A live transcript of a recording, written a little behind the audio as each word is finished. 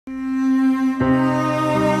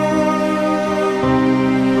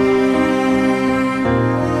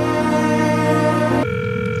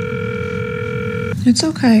It's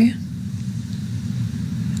okay.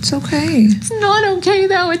 It's okay. It's not okay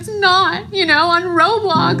though. It's not. You know, on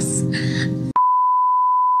Roblox.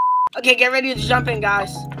 Okay, get ready to jump in,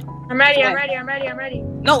 guys. I'm ready.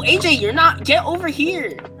 No, AJ, you're not. Get over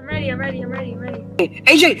here. I'm ready.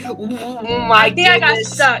 AJ, oh my I think I got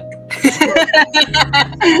goodness. stuck.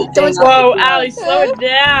 Whoa, Whoa, Allie, slow it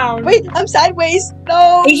down. Wait, I'm sideways.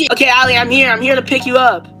 No. AJ, okay, Allie, I'm here. I'm here to pick you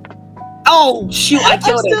up. Oh, shoot, I I'm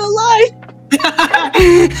killed still him. alive.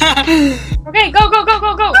 Okay, go.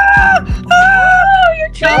 Oh, You're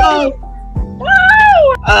trying.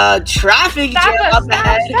 Whoa! Traffic jam up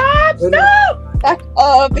ahead. Stop! Back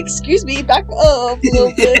up. Excuse me. Back up a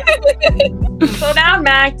little bit. Slow down,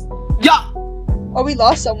 Max. Yeah, Oh, we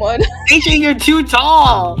lost someone. AJ, you're too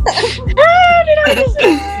tall. Did I just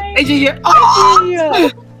say? AJ, you're. Oh, Yeah.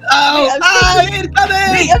 oh, Wait,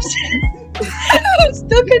 incoming. Wait, I'm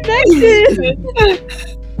still connected.